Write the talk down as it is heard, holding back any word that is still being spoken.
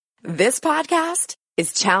This podcast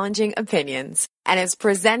is Challenging Opinions and is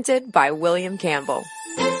presented by William Campbell.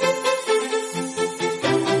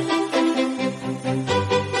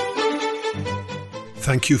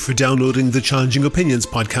 Thank you for downloading the Challenging Opinions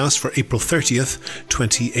podcast for April 30th,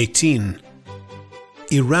 2018.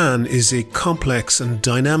 Iran is a complex and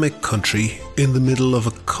dynamic country in the middle of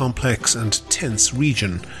a complex and tense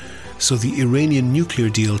region, so the Iranian nuclear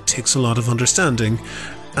deal takes a lot of understanding,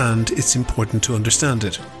 and it's important to understand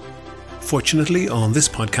it. Fortunately, on this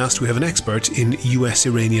podcast we have an expert in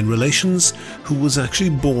US-Iranian relations who was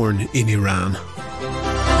actually born in Iran.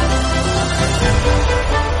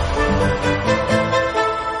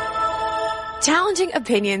 Challenging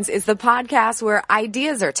Opinions is the podcast where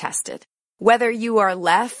ideas are tested. Whether you are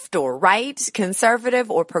left or right,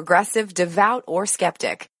 conservative or progressive, devout or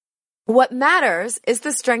skeptic. What matters is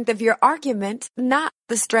the strength of your argument, not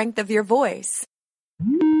the strength of your voice.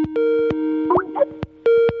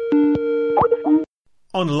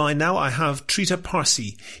 Online now I have Trita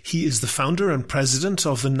Parsi. He is the founder and president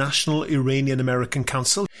of the National Iranian-American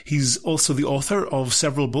Council. He's also the author of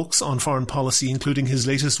several books on foreign policy, including his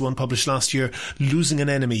latest one published last year, Losing an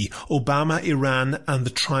Enemy, Obama, Iran and the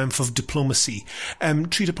Triumph of Diplomacy.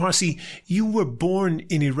 Trita Parsi, you were born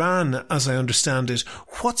in Iran, as I understand it.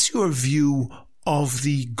 What's your view of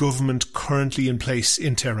the government currently in place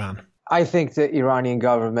in Tehran? I think the Iranian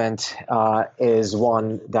government is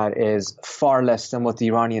one that is far less than what the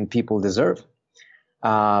Iranian people deserve.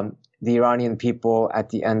 The Iranian people, at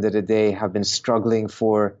the end of the day, have been struggling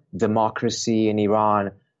for democracy in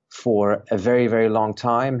Iran for a very, very long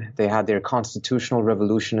time. They had their constitutional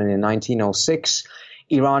revolution in 1906.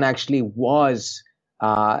 Iran actually was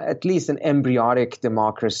at least an embryonic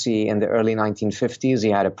democracy in the early 1950s.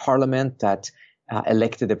 You had a parliament that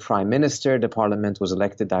elected a prime minister. The parliament was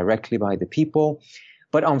elected directly by the people.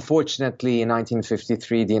 But unfortunately, in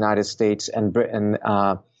 1953, the United States and Britain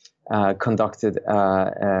conducted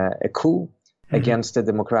a coup against the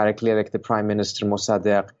democratically elected prime minister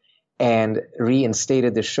Mossadegh and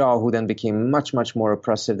reinstated the Shah, who then became much, much more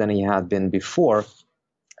oppressive than he had been before.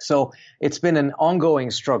 So it's been an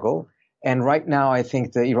ongoing struggle. And right now, I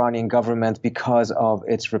think the Iranian government, because of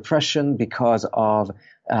its repression, because of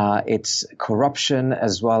its corruption,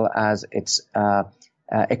 as well as its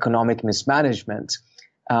economic mismanagement,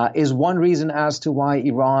 is one reason as to why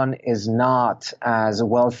Iran is not as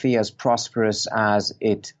wealthy, as prosperous as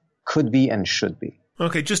it could be and should be.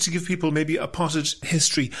 Okay, just to give people maybe a potted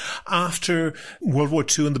history. After World War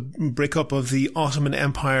II and the breakup of the Ottoman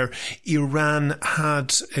Empire, Iran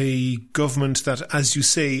had a government that, as you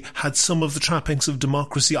say, had some of the trappings of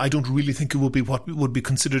democracy. I don't really think it would be what would be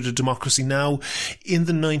considered a democracy now. In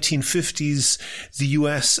the 1950s, the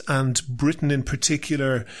US and Britain in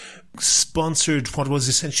particular sponsored what was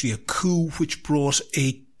essentially a coup, which brought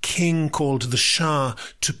a king called the Shah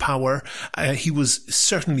to power. He was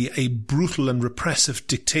certainly a brutal and repressive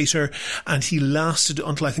dictator, and he lasted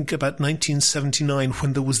until I think about 1979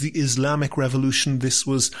 when there was the Islamic Revolution. This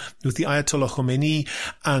was with the Ayatollah Khomeini,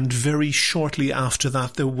 and very shortly after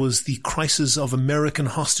that there was the crisis of American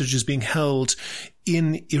hostages being held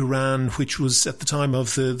in Iran, which was at the time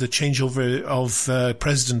of the changeover of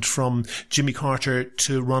president from Jimmy Carter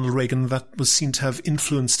to Ronald Reagan. That was seen to have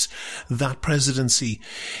influenced that presidency.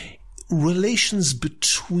 Relations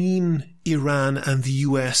between Iran and the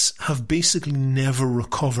US have basically never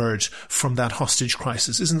recovered from that hostage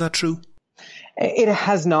crisis. Isn't that true? It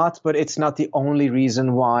has not, but it's not the only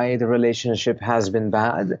reason why the relationship has been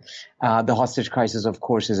bad. The hostage crisis, of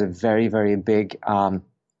course, is a very, very big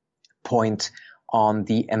point on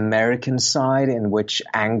the American side, in which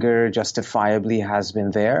anger justifiably has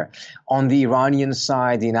been there. On the Iranian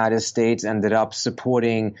side, the United States ended up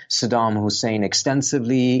supporting Saddam Hussein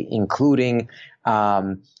extensively, including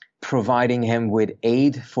providing him with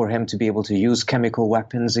aid for him to be able to use chemical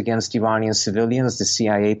weapons against Iranian civilians. The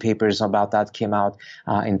CIA papers about that came out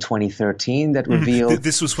in 2013 that revealed...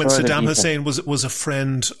 This was when Saddam Hussein was a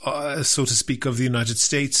friend, so to speak, of the United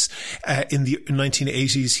States. In the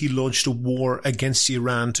 1980s, he launched a war against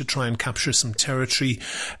Iran to try and capture some territory.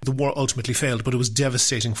 The war ultimately failed, but it was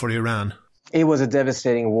devastating for Iran. It was a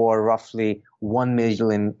devastating war, roughly 1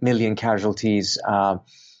 million casualties,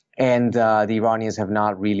 and the Iranians have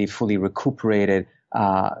not really fully recuperated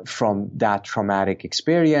from that traumatic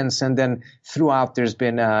experience. And then throughout, there's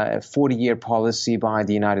been a 40-year policy by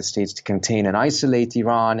the United States to contain and isolate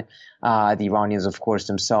Iran. The Iranians, of course,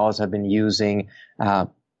 themselves have been using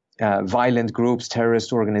violent groups,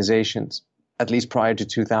 terrorist organizations, at least prior to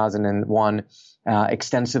 2001,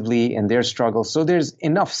 extensively in their struggle. So there's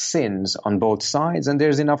enough sins on both sides, and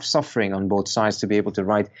there's enough suffering on both sides to be able to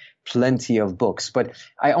write plenty of books. But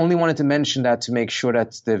I only wanted to mention that to make sure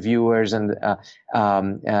that the viewers and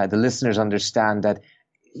the listeners understand that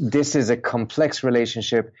this is a complex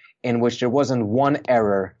relationship in which there wasn't one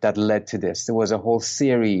error that led to this. There was a whole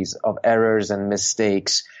series of errors and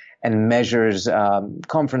mistakes and measures,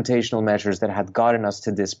 confrontational measures that had gotten us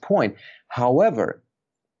to this point. However,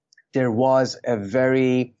 there was a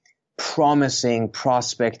very promising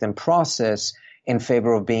prospect and process in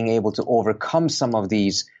favor of being able to overcome some of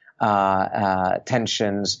these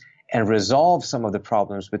tensions and resolve some of the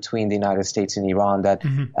problems between the United States and Iran that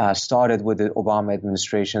started with the Obama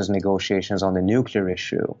administration's negotiations on the nuclear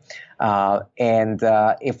issue.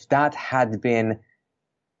 If that had been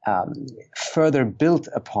further built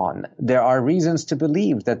upon, there are reasons to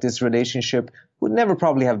believe that this relationship would never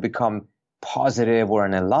probably have become positive or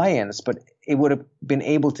an alliance, but it would have been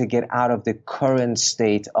able to get out of the current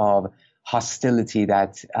state of hostility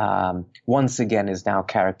that once again is now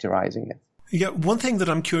characterizing it. Yeah, one thing that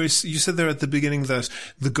I'm curious, you said there at the beginning that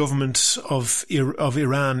the government of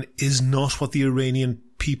Iran is not what the Iranian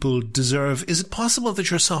people deserve. Is it possible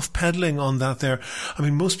that you're soft-pedaling on that there? I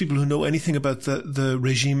mean, most people who know anything about the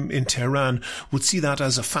regime in Tehran would see that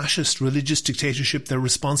as a fascist religious dictatorship. They're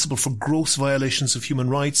responsible for gross violations of human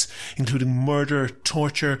rights, including murder,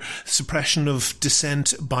 torture, suppression of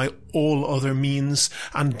dissent by all other means,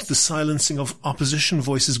 and the silencing of opposition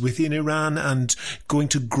voices within Iran, and going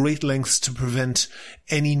to great lengths to prevent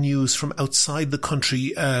any news from outside the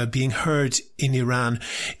country being heard in Iran.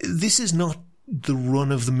 This is not the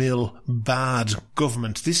run-of-the-mill bad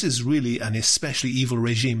government. This is really an especially evil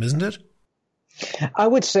regime, isn't it? I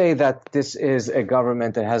would say that this is a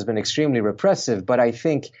government that has been extremely repressive, but I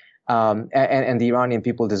think, and the Iranian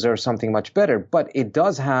people deserve something much better, but it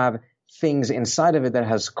does have things inside of it that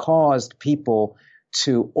has caused people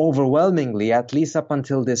to overwhelmingly, at least up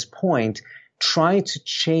until this point, try to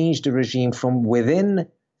change the regime from within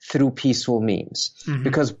through peaceful means.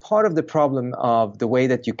 Because part of the problem of the way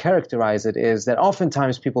that you characterize it is that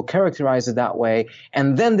oftentimes people characterize it that way,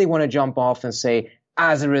 and then they want to jump off and say,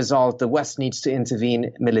 as a result, the West needs to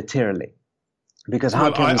intervene militarily. Because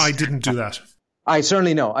I didn't do that. I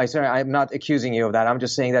certainly know. I'm not accusing you of that. I'm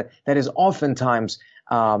just saying that that is oftentimes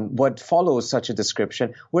what follows such a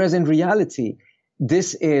description, whereas in reality,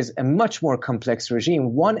 this is a much more complex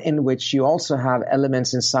regime, one in which you also have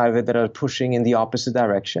elements inside of it that are pushing in the opposite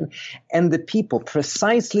direction. And the people,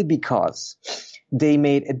 precisely because they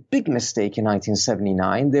made a big mistake in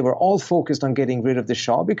 1979, they were all focused on getting rid of the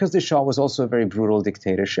Shah, because the Shah was also a very brutal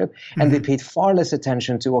dictatorship. And they paid far less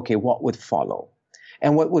attention to, okay, what would follow?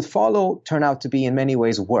 And what would follow turned out to be in many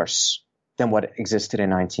ways worse than what existed in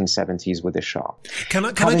 1970s with the Shah. Can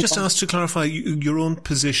I just ask to clarify your own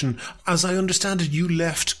position? As I understand it, you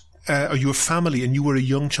left, or your family, and you were a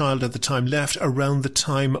young child at the time, left around the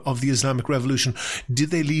time of the Islamic Revolution. Did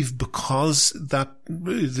they leave because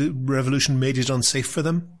the revolution made it unsafe for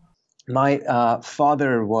them? My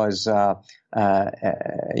father was a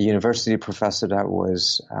university professor that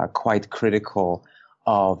was quite critical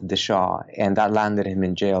of the Shah, and that landed him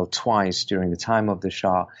in jail twice during the time of the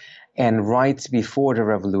Shah. And right before the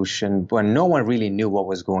revolution, when no one really knew what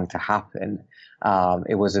was going to happen,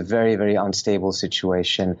 it was a very, very unstable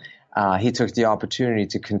situation. He took the opportunity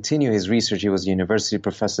to continue his research. He was a university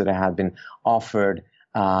professor that had been offered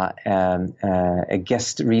a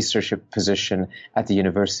guest research position at the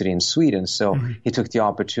university in Sweden. So he took the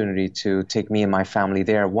opportunity to take me and my family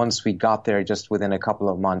there. Once we got there, just within a couple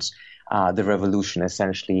of months, the revolution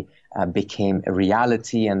essentially became a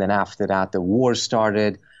reality. And then after that, the war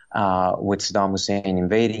started. With Saddam Hussein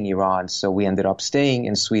invading Iran. So we ended up staying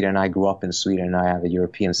in Sweden. I grew up in Sweden and I have a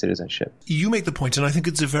European citizenship. You make the point, and I think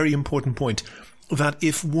it's a very important point, that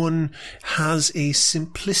if one has a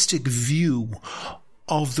simplistic view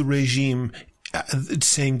of the regime,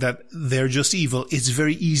 saying that they're just evil, it's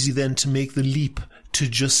very easy then to make the leap to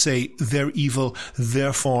just say they're evil,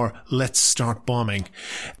 therefore let's start bombing.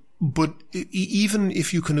 But even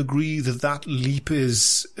if you can agree that that leap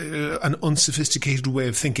is an unsophisticated way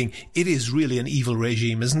of thinking, it is really an evil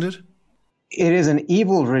regime, isn't it? It is an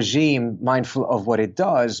evil regime, mindful of what it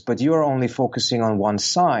does, but you're only focusing on one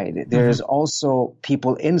side. There's also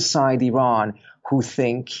people inside Iran who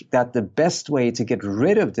think that the best way to get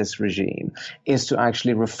rid of this regime is to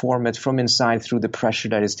actually reform it from inside through the pressure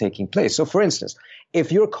that is taking place. So, for instance,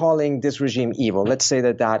 if you're calling this regime evil, let's say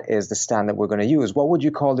that that is the stand that we're going to use, what would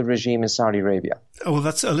you call the regime in Saudi Arabia? Oh, well,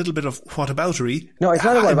 that's a little bit of whataboutery. No, it's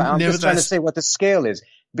not about. I'm just trying to say what the scale is.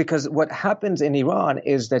 Because what happens in Iran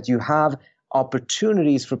is that you have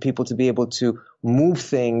opportunities for people to be able to move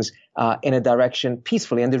things in a direction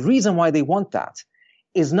peacefully. And the reason why they want that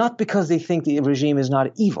is not because they think the regime is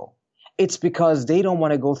not evil. It's because they don't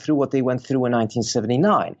want to go through what they went through in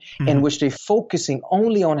 1979, in which they're focusing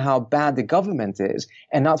only on how bad the government is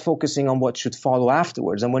and not focusing on what should follow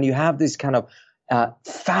afterwards. And when you have these kind of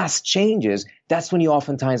fast changes, that's when you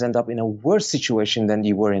oftentimes end up in a worse situation than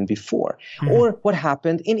you were in before. Or what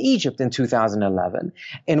happened in Egypt in 2011,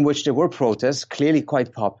 in which there were protests, clearly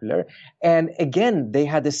quite popular. And again, they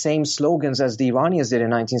had the same slogans as the Iranians did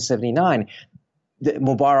in 1979. The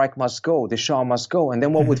Mubarak must go, the Shah must go. And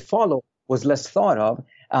then what would follow was less thought of.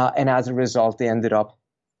 And as a result, they ended up,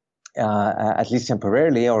 at least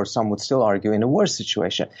temporarily, or some would still argue, in a worse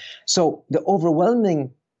situation. So the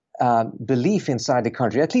overwhelming belief inside the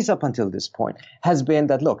country, at least up until this point, has been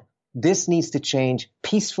that, look, this needs to change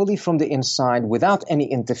peacefully from the inside without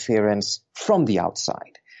any interference from the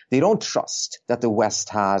outside. They don't trust that the West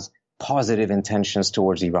has positive intentions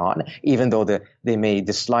towards Iran, even though they may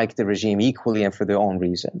dislike the regime equally and for their own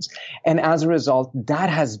reasons. And as a result, that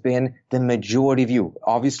has been the majority view.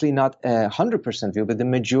 Obviously not 100% view, but the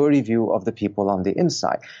majority view of the people on the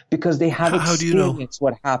inside, because they have experienced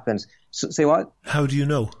what happens. So, say what? How do you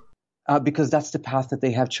know? Because that's the path that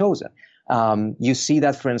they have chosen. You see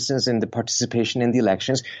that, for instance, in the participation in the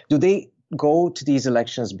elections. Do they go to these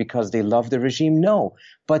elections because they love the regime? No,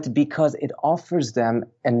 but because it offers them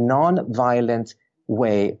a non-violent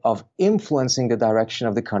way of influencing the direction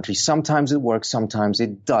of the country. Sometimes it works, sometimes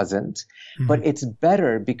it doesn't. But it's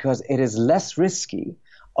better because it is less risky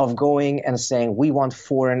of going and saying, we want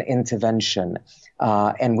foreign intervention,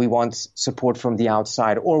 and we want support from the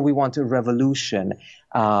outside, or we want a revolution,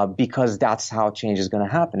 because that's how change is going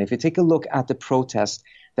to happen. If you take a look at the protest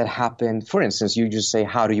that happened, for instance, you just say,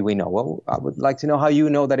 how do we know? Well, I would like to know how you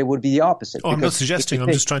know that it would be the opposite. I'm not suggesting,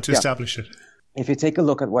 I'm just trying to establish it. If you take a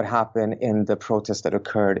look at what happened in the protest that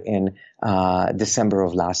occurred in December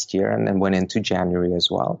of last year and then went into January as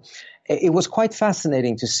well, it was quite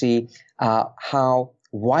fascinating to see how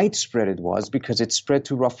widespread it was, because it spread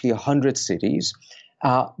to roughly 100 cities,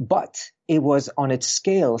 but it was on its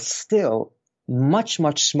scale still much,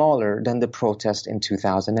 much smaller than the protest in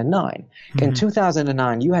 2009. In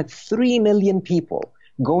 2009, you had 3 million people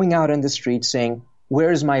going out in the street saying,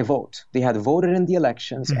 where's my vote? They had voted in the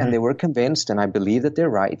elections and they were convinced, and I believe that they're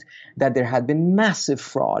right, that there had been massive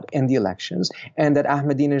fraud in the elections and that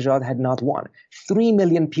Ahmadinejad had not won. 3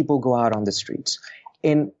 million people go out on the streets.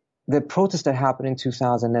 In the protest that happened in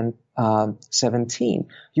 2017,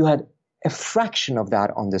 you had a fraction of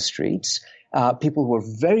that on the streets. People were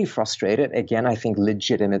very frustrated, again, I think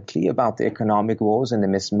legitimately, about the economic woes and the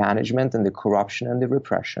mismanagement and the corruption and the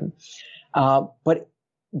repression. But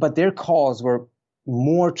their calls were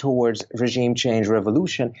more towards regime change,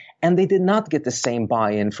 revolution, and they did not get the same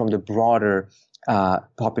buy-in from the broader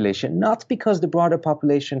population, not because the broader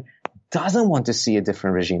population doesn't want to see a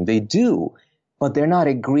different regime. They do, but they're not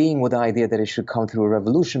agreeing with the idea that it should come through a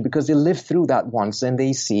revolution, because they lived through that once and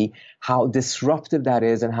they see how disruptive that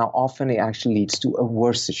is and how often it actually leads to a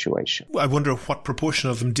worse situation. I wonder what proportion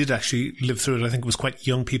of them did actually live through it. I think it was quite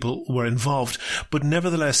young people were involved. But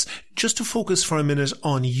nevertheless, just to focus for a minute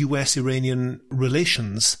on US-Iranian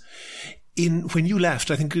relations, when you left,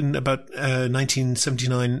 I think in about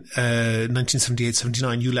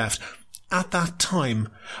 1978-79, you left. At that time,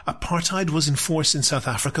 apartheid was in force in South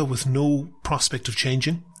Africa with no prospect of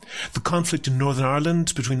changing. The conflict in Northern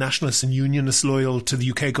Ireland between nationalists and unionists loyal to the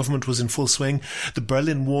UK government was in full swing. The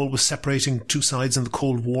Berlin Wall was separating two sides in the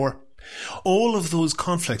Cold War. All of those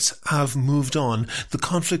conflicts have moved on. The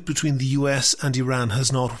conflict between the US and Iran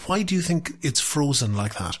has not. Why do you think it's frozen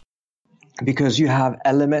like that? Because you have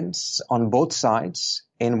elements on both sides,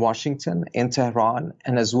 in Washington, in Tehran,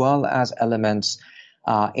 and as well as elements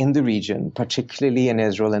in the region, particularly in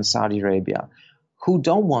Israel and Saudi Arabia, who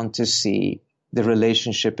don't want to see the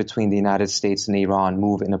relationship between the United States and Iran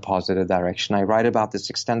move in a positive direction. I write about this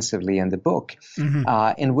extensively in the book,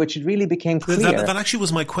 in which it really became clear. That actually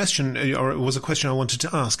was my question, or it was a question I wanted to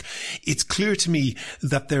ask. It's clear to me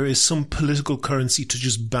that there is some political currency to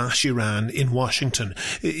just bash Iran in Washington.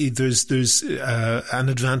 There's an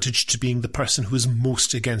advantage to being the person who is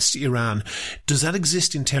most against Iran. Does that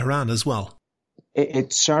exist in Tehran as well?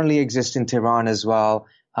 It certainly exists in Tehran as well.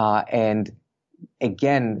 And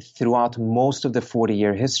again, throughout most of the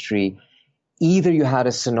 40-year history, either you had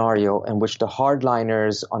a scenario in which the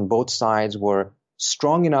hardliners on both sides were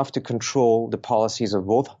strong enough to control the policies of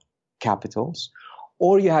both capitals,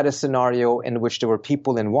 or you had a scenario in which there were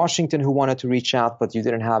people in Washington who wanted to reach out, but you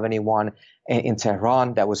didn't have anyone in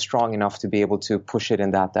Tehran that was strong enough to be able to push it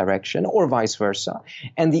in that direction, or vice versa.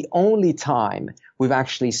 And the only time we've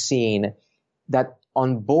actually seen that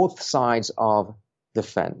on both sides of the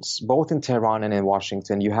fence, both in Tehran and in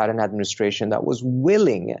Washington, you had an administration that was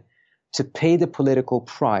willing to pay the political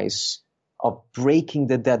price of breaking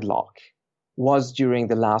the deadlock was during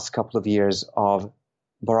the last couple of years of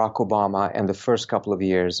Barack Obama and the first couple of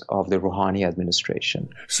years of the Rouhani administration.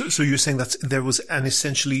 So you're saying that there was an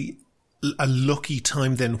essentially a lucky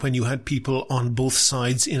time then when you had people on both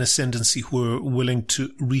sides in ascendancy who were willing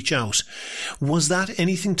to reach out. Was that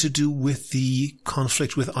anything to do with the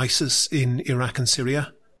conflict with ISIS in Iraq and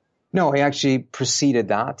Syria? No, it actually preceded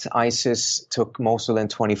that. ISIS took Mosul in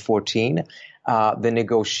 2014.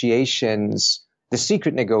 The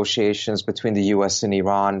secret negotiations between the U.S. and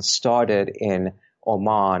Iran started in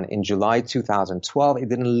Oman in July 2012. It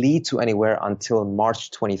didn't lead to anywhere until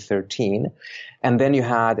March 2013. And then you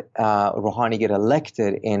had Rouhani get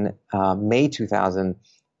elected in May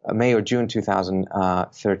or June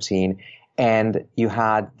 2013. And you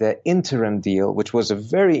had the interim deal, which was a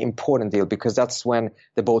very important deal because that's when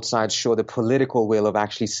the both sides showed the political will of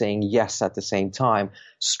actually saying yes at the same time,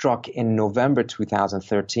 struck in November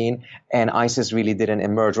 2013. And ISIS really didn't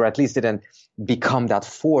emerge, or at least didn't become that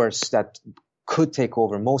force that could take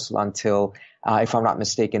over Mosul until, if I'm not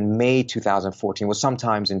mistaken, May 2014, was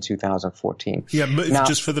sometimes in 2014. Yeah, now,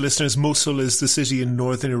 just for the listeners, Mosul is the city in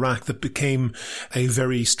northern Iraq that became a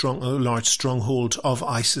very large stronghold of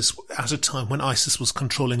ISIS at a time when ISIS was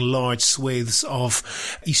controlling large swathes of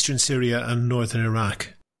eastern Syria and northern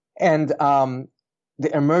Iraq. And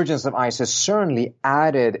the emergence of ISIS certainly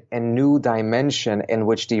added a new dimension in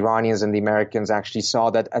which the Iranians and the Americans actually saw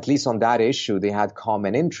that, at least on that issue, they had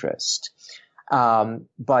common interest.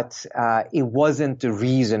 But it wasn't the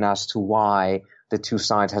reason as to why the two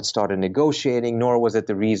sides had started negotiating, nor was it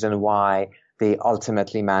the reason why they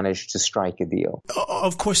ultimately managed to strike a deal.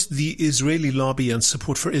 Of course, the Israeli lobby and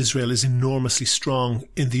support for Israel is enormously strong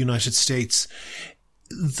in the United States.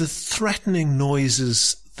 The threatening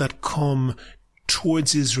noises that come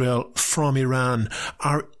towards Israel from Iran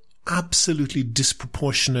are absolutely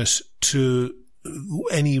disproportionate to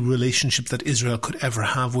any relationship that Israel could ever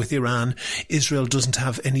have with Iran. Israel doesn't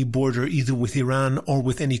have any border either with Iran or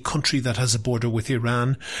with any country that has a border with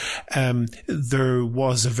Iran. There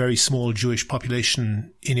was a very small Jewish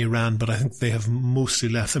population in Iran, but I think they have mostly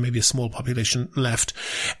left. There may be a small population left.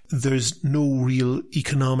 There's no real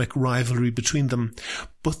economic rivalry between them.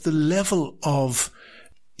 But the level of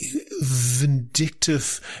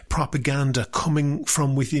vindictive propaganda coming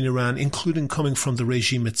from within Iran, including coming from the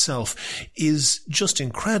regime itself, is just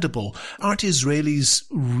incredible. Aren't Israelis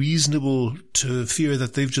reasonable to fear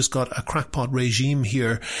that they've just got a crackpot regime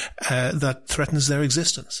here that threatens their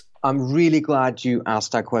existence? I'm really glad you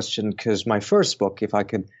asked that question because my first book, if I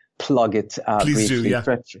could plug it Please briefly, do,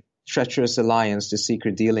 yeah. Treacherous Alliance, The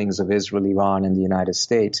Secret Dealings of Israel, Iran, and the United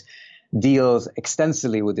States, deals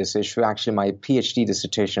extensively with this issue. Actually, my PhD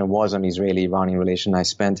dissertation was on Israeli-Iranian relations. I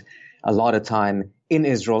spent a lot of time in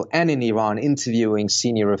Israel and in Iran interviewing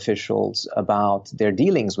senior officials about their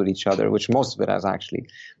dealings with each other, which most of it is actually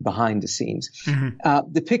behind the scenes.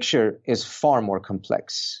 Mm-hmm. The picture is far more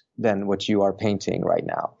complex than what you are painting right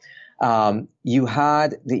now. You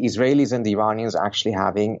had the Israelis and the Iranians actually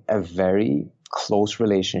having a very close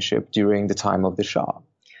relationship during the time of the Shah.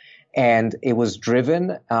 And it was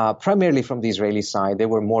driven primarily from the Israeli side. They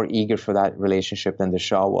were more eager for that relationship than the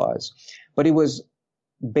Shah was. But it was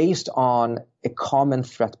based on a common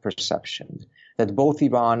threat perception that both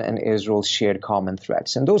Iran and Israel shared common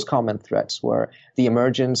threats. And those common threats were the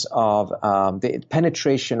emergence of the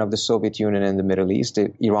penetration of the Soviet Union in the Middle East.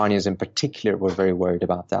 The Iranians in particular were very worried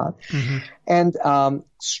about that. Mm-hmm. And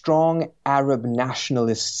strong Arab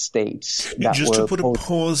nationalist states. Just to put a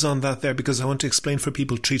pause on that there, because I want to explain for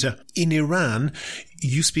people, Trita. In Iran,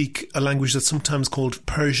 you speak a language that's sometimes called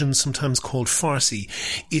Persian, sometimes called Farsi.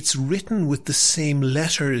 It's written with the same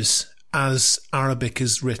letters as Arabic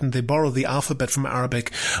is written. They borrow the alphabet from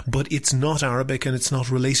Arabic, but it's not Arabic and it's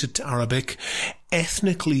not related to Arabic.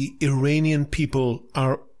 Ethnically, Iranian people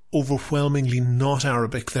are overwhelmingly not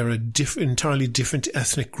Arabic. They're entirely different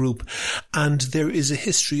ethnic group. And there is a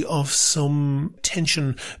history of some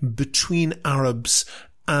tension between Arabs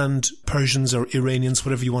and Persians or Iranians,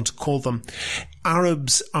 whatever you want to call them.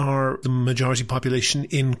 Arabs are the majority population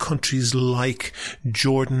in countries like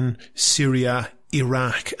Jordan, Syria,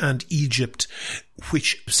 Iraq and Egypt,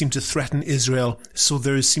 which seem to threaten Israel. So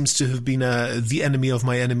there seems to have been the enemy of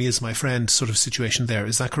my enemy is my friend sort of situation there.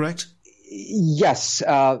 Is that correct? Yes,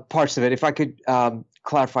 parts of it. If I could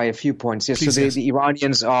clarify a few points. Yes, please, so the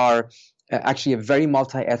Iranians are actually a very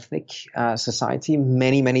multi-ethnic society,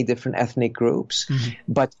 many different ethnic groups.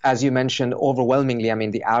 But as you mentioned, overwhelmingly, I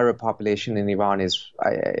mean, the Arab population in Iran is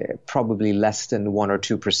probably less than 1 or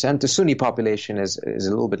 2%. The Sunni population is a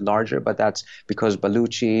little bit larger, but that's because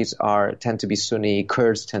Baluchis tend to be Sunni,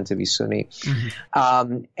 Kurds tend to be Sunni.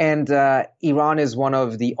 And Iran is one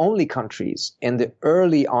of the only countries in the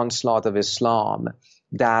early onslaught of Islam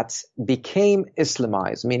that became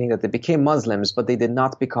Islamized, meaning that they became Muslims, but they did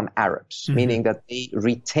not become Arabs, meaning that they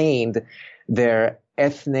retained their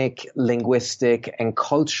ethnic, linguistic, and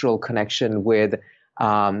cultural connection with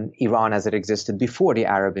Iran as it existed before the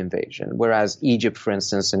Arab invasion. Whereas Egypt, for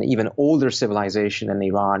instance, and even older civilization in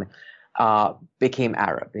Iran became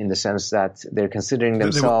Arab in the sense that they're considering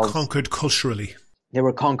themselves... They were conquered culturally. They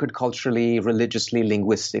were conquered culturally, religiously,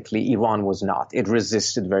 linguistically. Iran was not. It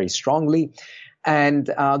resisted very strongly. And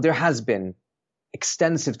there has been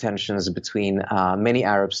extensive tensions between many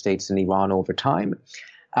Arab states in Iran over time,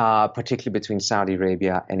 particularly between Saudi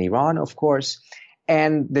Arabia and Iran, of course.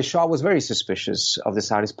 And the Shah was very suspicious of the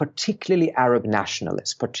Saudis, particularly Arab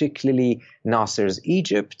nationalists, particularly Nasser's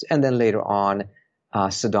Egypt, and then later on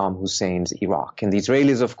Saddam Hussein's Iraq. And the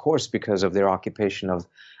Israelis, of course, because of their occupation of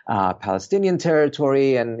Palestinian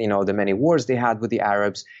territory and, you know, the many wars they had with the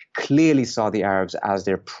Arabs, clearly saw the Arabs as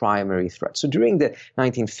their primary threat. So during the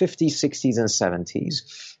 1950s, 60s, and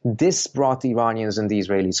 70s, this brought the Iranians and the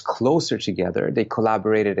Israelis closer together. They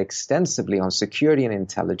collaborated extensively on security and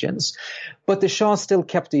intelligence. But the Shah still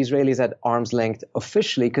kept the Israelis at arm's length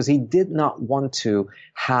officially because he did not want to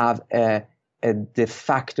have a de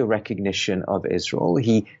facto recognition of Israel.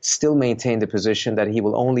 He still maintained the position that he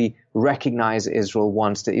will only recognize Israel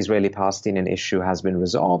once the Israeli-Palestinian issue has been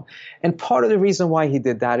resolved. And part of the reason why he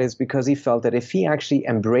did that is because he felt that if he actually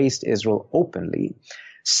embraced Israel openly,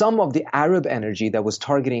 some of the Arab energy that was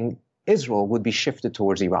targeting Israel would be shifted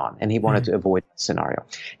towards Iran, and he wanted to avoid that scenario.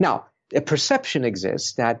 Now, a perception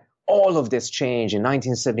exists that all of this changed in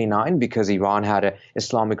 1979 because Iran had an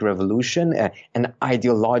Islamic revolution, an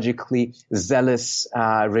ideologically zealous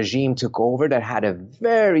regime took over that had a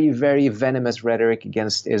very venomous rhetoric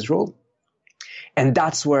against Israel. And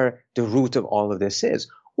that's where the root of all of this is.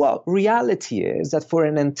 Well, reality is that for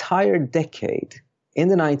an entire decade in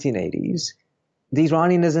the 1980s, the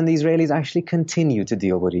Iranians and the Israelis actually continue to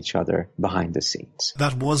deal with each other behind the scenes.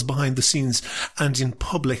 That was behind the scenes. And in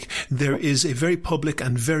public, there is a very public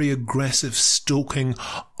and very aggressive stoking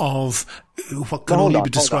of what can only be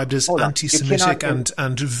described as anti-Semitic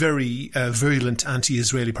and very virulent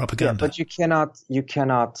anti-Israeli propaganda. Yeah, but you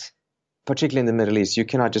cannot, particularly in the Middle East, you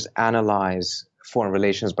cannot just analyze foreign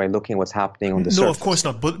relations by looking what's happening on the surface. No, of course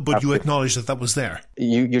not. But you acknowledge that was there.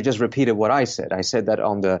 You just repeated what I said. I said that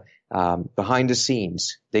on the behind the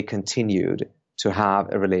scenes, they continued to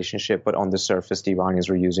have a relationship, but on the surface, the Iranians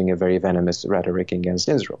were using a very venomous rhetoric against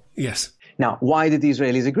Israel. Yes. Now, why did the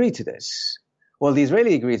Israelis agree to this? Well, the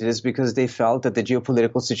Israelis agreed to this because they felt that the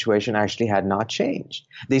geopolitical situation actually had not changed.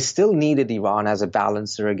 They still needed Iran as a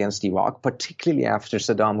balancer against Iraq, particularly after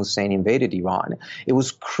Saddam Hussein invaded Iran. It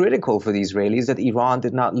was critical for the Israelis that Iran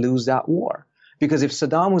did not lose that war. Because if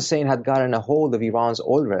Saddam Hussein had gotten a hold of Iran's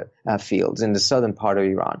oil fields in the southern part of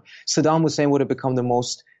Iran, Saddam Hussein would have become the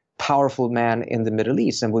most powerful man in the Middle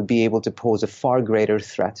East and would be able to pose a far greater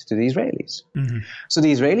threat to the Israelis. So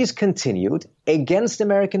the Israelis continued, against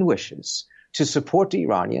American wishes, to support the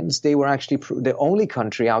Iranians. They were actually the only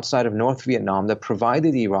country outside of North Vietnam that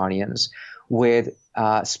provided the Iranians with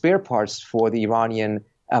spare parts for the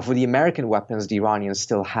American weapons the Iranians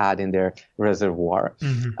still had in their reservoir,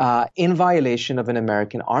 in violation of an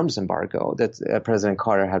American arms embargo that President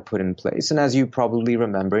Carter had put in place. And as you probably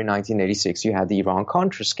remember, in 1986, you had the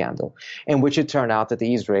Iran-Contra scandal, in which it turned out that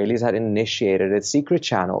the Israelis had initiated a secret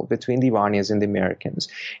channel between the Iranians and the Americans,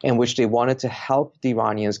 in which they wanted to help the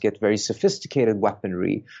Iranians get very sophisticated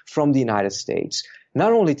weaponry from the United States,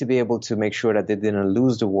 not only to be able to make sure that they didn't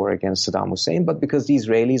lose the war against Saddam Hussein, but because the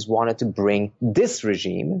Israelis wanted to bring this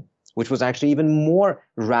regime, which was actually even more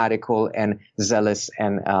radical and zealous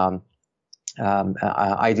and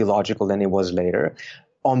ideological than it was later,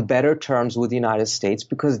 on better terms with the United States,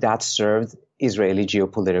 because that served Israeli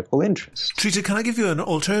geopolitical interests. Trita, can I give you an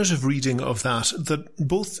alternative reading of that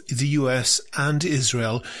both the US and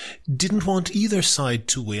Israel didn't want either side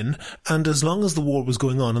to win, and as long as the war was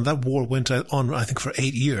going on, and that war went on, I think, for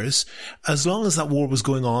 8 years, as long as that war was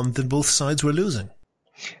going on, then both sides were losing?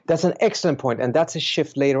 That's an excellent point, and that's a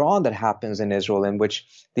shift later on that happens in Israel, in which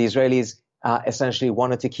the Israelis essentially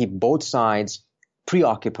wanted to keep both sides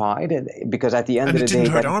preoccupied, because at the end of the day... And it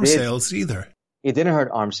didn't hurt arms sales either. It didn't hurt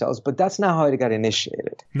arms sales, but that's not how it got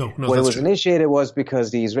initiated. No, what it was true. initiated was because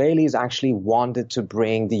the Israelis actually wanted to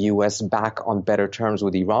bring the U.S. back on better terms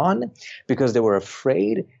with Iran, because they were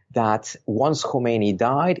afraid that once Khomeini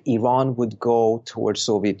died, Iran would go towards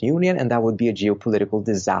Soviet Union, and that would be a geopolitical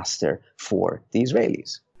disaster for the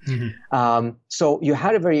Israelis. So you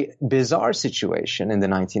had a very bizarre situation in the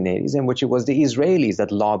 1980s in which it was the Israelis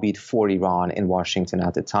that lobbied for Iran in Washington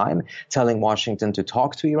at the time, telling Washington to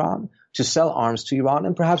talk to Iran, to sell arms to Iran,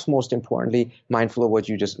 and perhaps most importantly, mindful of what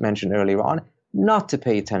you just mentioned earlier on, not to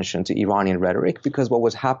pay attention to Iranian rhetoric, because what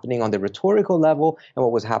was happening on the rhetorical level and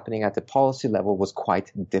what was happening at the policy level was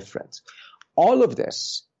quite different. All of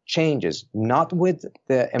this changes, not with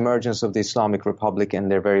the emergence of the Islamic Republic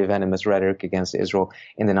and their very venomous rhetoric against Israel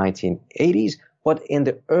in the 1980s, but in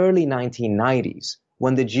the early 1990s,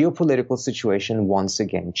 when the geopolitical situation once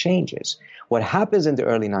again changes. What happens in the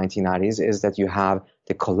early 1990s is that you have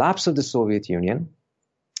the collapse of the Soviet Union,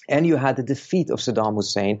 and you had the defeat of Saddam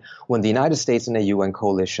Hussein when the United States and the UN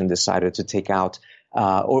coalition decided to take out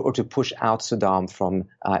or to push out Saddam from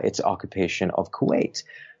its occupation of Kuwait.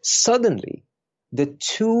 Suddenly, the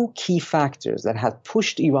two key factors that had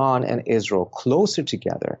pushed Iran and Israel closer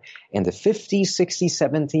together in the 50s, 60s,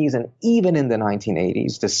 70s, and even in the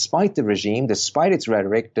 1980s, despite the regime, despite its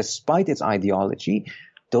rhetoric, despite its ideology,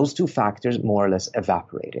 those two factors more or less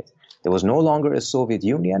evaporated. There was no longer a Soviet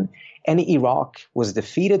Union, and Iraq was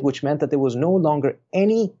defeated, which meant that there was no longer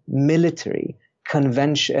any military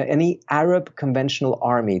convention, any Arab conventional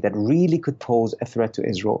army that really could pose a threat to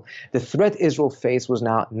Israel. The threat Israel faced was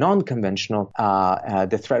now non-conventional,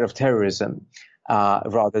 the threat of terrorism,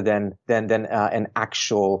 rather than an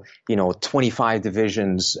actual, 25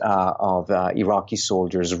 divisions of Iraqi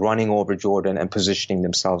soldiers running over Jordan and positioning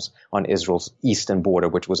themselves on Israel's eastern border,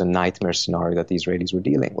 which was a nightmare scenario that the Israelis were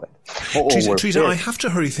dealing with. Trita, I have to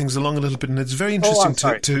hurry things along a little bit, and it's very interesting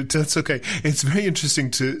that's okay. It's very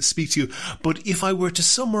interesting to speak to you. But if I were to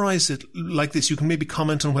summarize it like this, you can maybe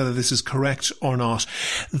comment on whether this is correct or not,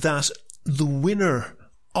 that the winner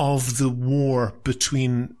of the war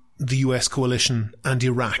between the US coalition and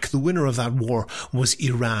Iraq, the winner of that war was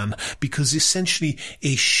Iran, because essentially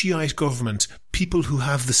a Shiite government, people who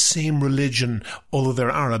have the same religion, although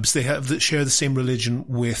they're Arabs, share the same religion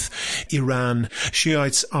with Iran.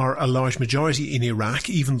 Shiites are a large majority in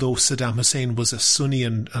Iraq, even though Saddam Hussein was a Sunni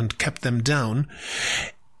and kept them down.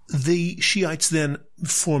 The Shiites then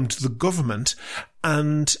formed the government,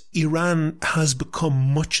 and Iran has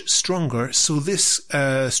become much stronger. So this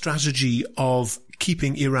strategy of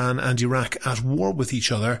keeping Iran and Iraq at war with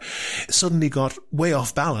each other suddenly got way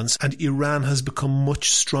off balance, and Iran has become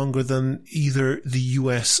much stronger than either the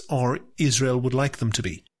US or Israel would like them to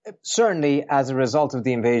be. Certainly, as a result of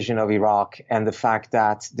the invasion of Iraq and the fact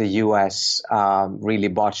that the US really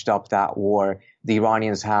botched up that war, the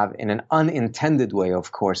Iranians have, in an unintended way,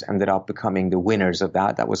 of course, ended up becoming the winners of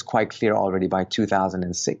that. That was quite clear already by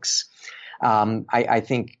 2006. I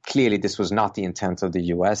think clearly this was not the intent of the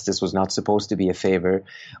U.S. This was not supposed to be a favor.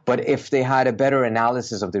 But if they had a better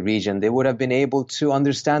analysis of the region, they would have been able to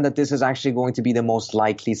understand that this is actually going to be the most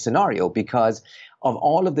likely scenario, because of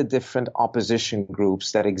all of the different opposition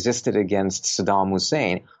groups that existed against Saddam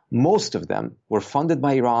Hussein, most of them were funded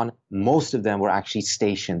by Iran. Most of them were actually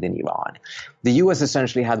stationed in Iran. The U.S.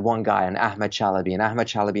 essentially had one guy, an Ahmad Chalabi, and Ahmad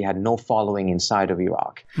Chalabi had no following inside of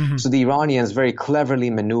Iraq. Mm-hmm. So the Iranians very cleverly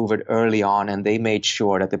maneuvered early on, and they made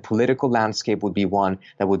sure that the political landscape would be one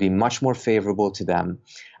that would be much more favorable to them.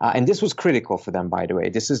 And this was critical for them, by the way.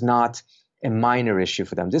 This is not a minor issue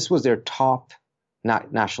for them. This was their top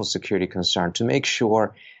national security concern, to make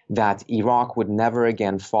sure that Iraq would never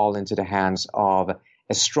again fall into the hands of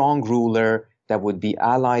a strong ruler that would be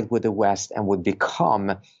allied with the West and would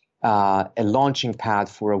become a launching pad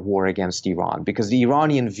for a war against Iran. Because the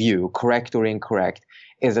Iranian view, correct or incorrect,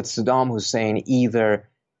 is that Saddam Hussein either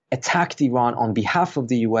attacked Iran on behalf of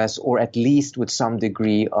the US or at least with some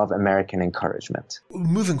degree of American encouragement.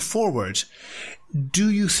 Moving forward,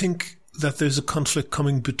 do you think that there's a conflict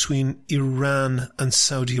coming between Iran and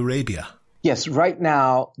Saudi Arabia? Yes, right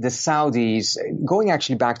now, the Saudis, going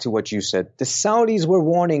actually back to what you said, the Saudis were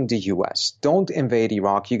warning the U.S., don't invade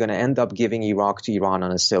Iraq. You're going to end up giving Iraq to Iran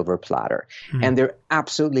on a silver platter. Mm-hmm. And they're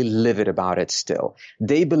absolutely livid about it still.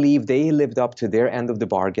 They believe they lived up to their end of the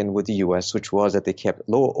bargain with the U.S., which was that they kept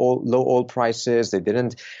low oil prices. They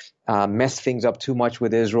didn't mess things up too much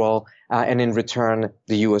with Israel. And in return,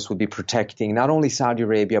 the U.S. would be protecting not only Saudi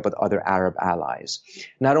Arabia, but other Arab allies.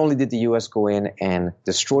 Not only did the U.S. go in and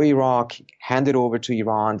destroy Iraq, hand it over to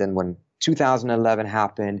Iran, then when 2011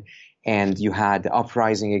 happened, and you had the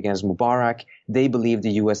uprising against Mubarak. They believed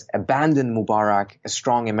the U.S. abandoned Mubarak, a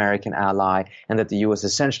strong American ally, and that the U.S.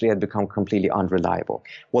 essentially had become completely unreliable.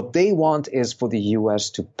 What they want is for the U.S.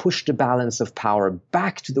 to push the balance of power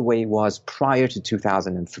back to the way it was prior to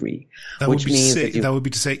 2003. That would be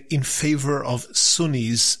to say in favor of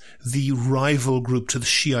Sunnis, the rival group to the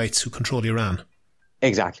Shiites who control Iran.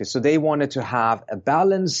 Exactly. So they wanted to have a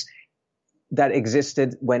balance that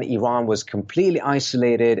existed when Iran was completely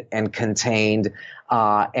isolated and contained,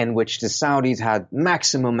 and which the Saudis had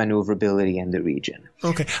maximum maneuverability in the region.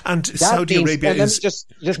 Okay, and that Saudi Arabia is...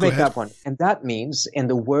 Just make that point. And that means, in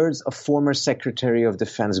the words of former Secretary of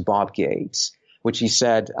Defense Bob Gates, which he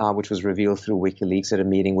said, which was revealed through WikiLeaks at a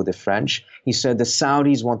meeting with the French, he said the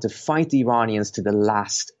Saudis want to fight the Iranians to the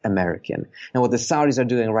last American. And what the Saudis are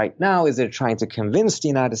doing right now is they're trying to convince the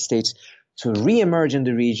United States to reemerge in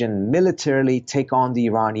the region, militarily take on the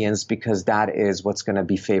Iranians, because that is what's going to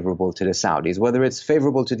be favorable to the Saudis. Whether it's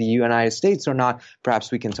favorable to the United States or not, perhaps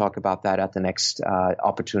we can talk about that at the next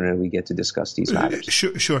opportunity we get to discuss these matters.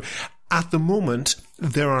 Sure. At the moment,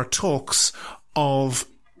 there are talks of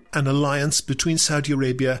an alliance between Saudi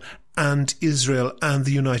Arabia and Israel and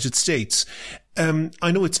the United States.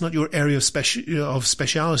 I know it's not your area of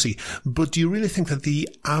speciality, but do you really think that the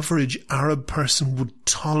average Arab person would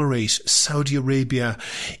tolerate Saudi Arabia,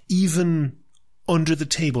 even under the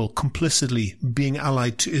table, complicitly being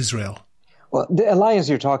allied to Israel? Well, the alliance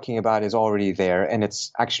you're talking about is already there, and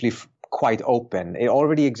it's actually quite open. It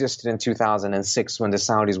already existed in 2006 when the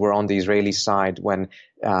Saudis were on the Israeli side, when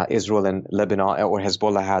Israel and Lebanon or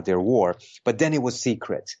Hezbollah had their war. But then it was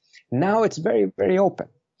secret. Now it's very, very open.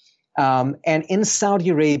 And in Saudi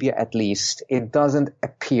Arabia, at least, it doesn't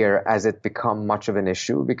appear as it become much of an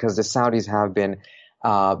issue, because the Saudis have been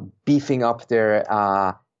beefing up their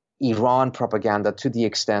Iran propaganda to the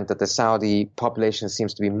extent that the Saudi population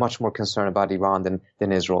seems to be much more concerned about Iran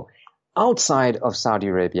than Israel. Outside of Saudi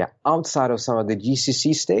Arabia, outside of some of the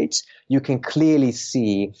GCC states, you can clearly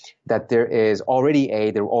see that there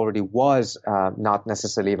already was not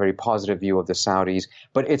necessarily a very positive view of the Saudis,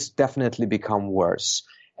 but it's definitely become worse.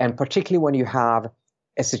 And particularly when you have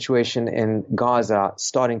a situation in Gaza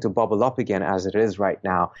starting to bubble up again as it is right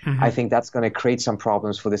now, I think that's going to create some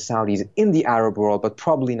problems for the Saudis in the Arab world, but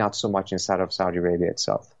probably not so much inside of Saudi Arabia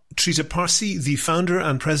itself. Trita Parsi, the founder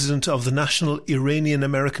and president of the National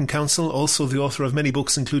Iranian-American Council, also the author of many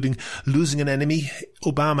books including Losing an Enemy,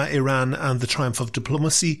 Obama, Iran and the Triumph of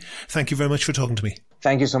Diplomacy. Thank you very much for talking to me.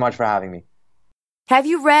 Thank you so much for having me. Have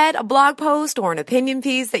you read a blog post or an opinion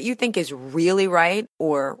piece that you think is really right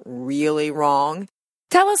or really wrong?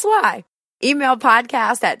 Tell us why. Email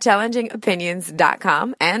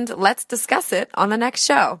podcast@challengingopinions.com and let's discuss it on the next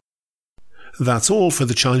show. That's all for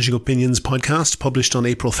the Challenging Opinions podcast, published on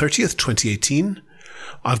April 30th, 2018.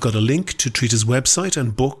 I've got a link to Trita's website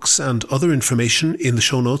and books and other information in the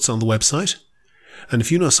show notes on the website. And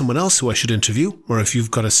if you know someone else who I should interview, or if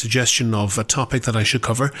you've got a suggestion of a topic that I should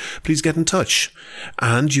cover, please get in touch.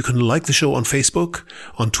 And you can like the show on Facebook.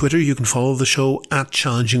 On Twitter, you can follow the show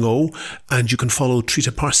 @ChallengingO, and you can follow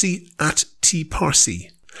Trita Parsi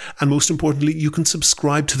 @TParsi. And most importantly, you can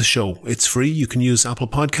subscribe to the show. It's free. You can use Apple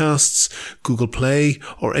Podcasts, Google Play,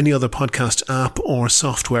 or any other podcast app or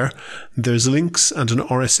software. There's links and an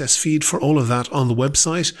RSS feed for all of that on the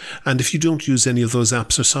website. And if you don't use any of those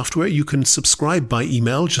apps or software, you can subscribe by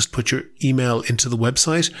email. Just put your email into the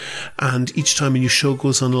website. And each time a new show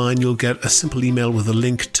goes online, you'll get a simple email with a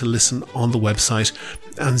link to listen on the website.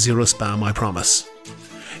 And zero spam, I promise.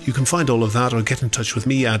 You can find all of that or get in touch with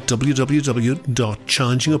me at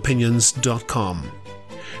www.challengingopinions.com.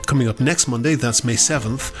 Coming up next Monday, that's May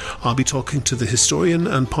 7th, I'll be talking to the historian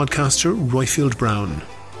and podcaster Roifield Brown.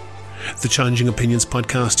 The Challenging Opinions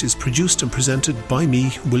podcast is produced and presented by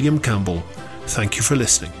me, William Campbell. Thank you for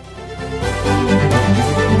listening.